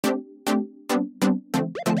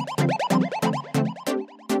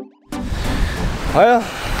Well,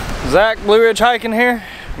 Zach, Blue Ridge hiking here.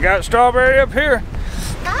 We got Strawberry up here.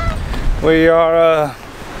 We are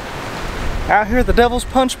out here at the Devil's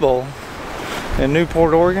Punch Bowl in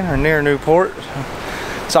Newport, Oregon, or near Newport.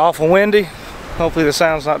 It's awful windy. Hopefully the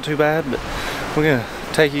sound's not too bad, but we're gonna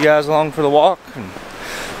take you guys along for the walk and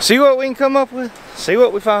see what we can come up with, see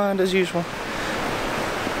what we find as usual.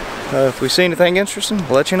 If we see anything interesting,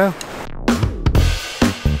 we'll let you know.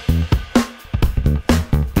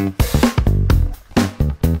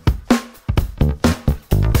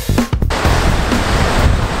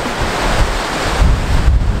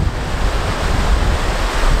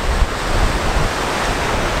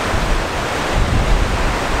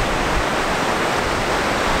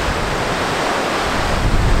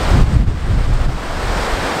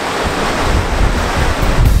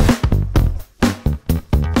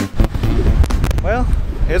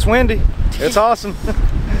 It's windy. It's awesome.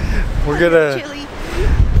 We're gonna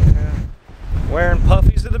wearing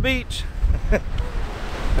puffies at the beach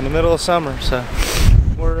in the middle of summer. So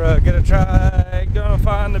we're gonna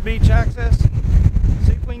find the beach access.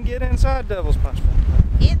 See if we can get inside Devil's Punch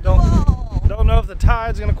Bowl. Don't know if the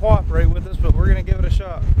tide's gonna cooperate with us, but we're gonna give it a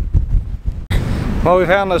shot. Well, we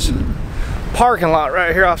found this parking lot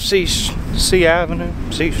right here off C Street, I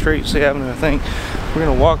think. We're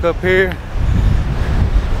gonna walk up here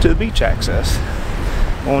to the beach access,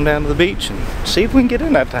 going down to the beach and see if we can get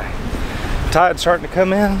in that thing. Tide's starting to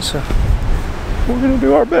come in, so we're gonna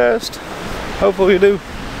do our best. Hopefully we do.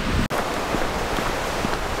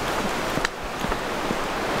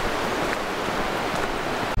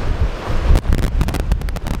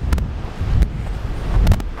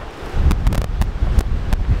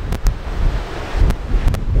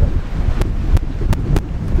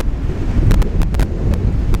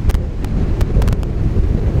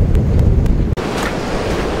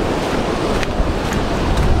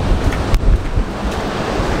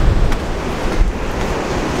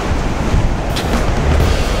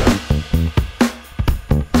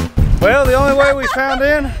 Well, the only way we found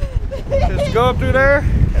in is to go up through there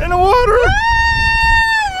in the water.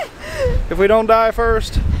 If we don't die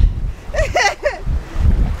first.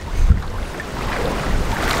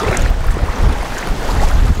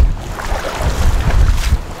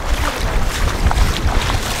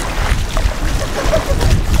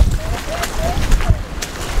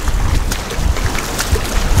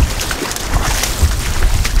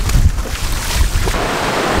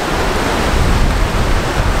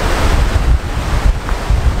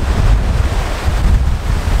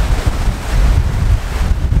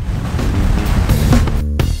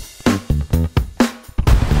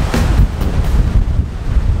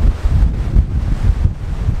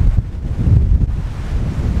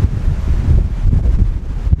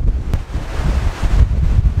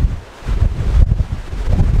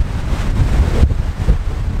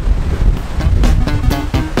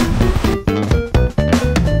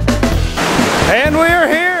 And we are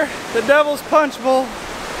here, the Devil's Punch Bowl.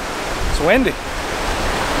 It's windy.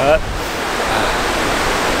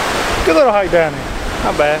 Good little hike down here.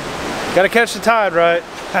 Not bad. Gotta catch the tide right,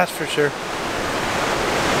 that's for sure.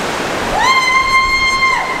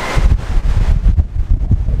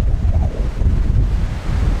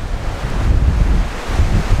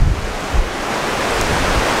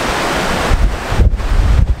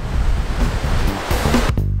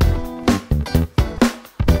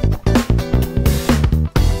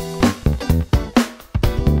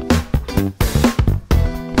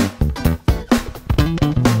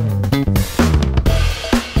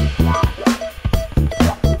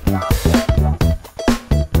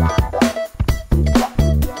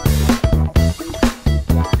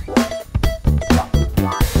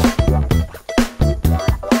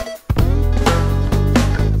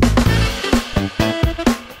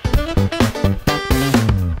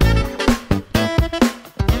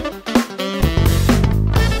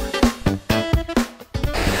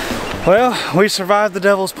 Well, we survived the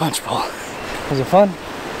Devil's Punch Bowl. Was it fun?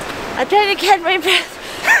 I tried to catch my breath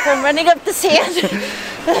from running up the sand.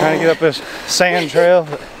 Trying to get up this sand trail.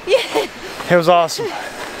 But yeah. It was awesome.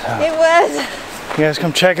 It was. You guys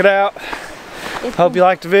come check it out. Hope you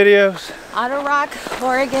liked the videos. Otter Rock,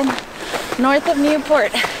 Oregon, north of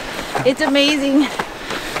Newport. It's amazing.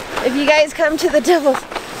 If you guys come to the Devil's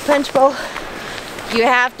Punch Bowl, you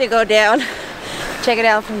have to go down. Check it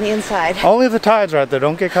out from the inside. Only if the tide's right there.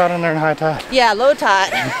 Don't get caught in there in high tide. Yeah, low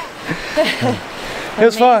tide. It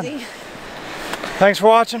was fun. Thanks for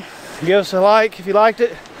watching. Give us a like if you liked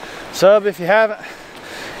it. Sub if you haven't.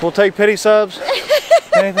 We'll take pity subs.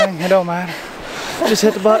 Anything, it don't matter. Just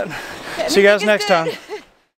hit the button. See you guys next time.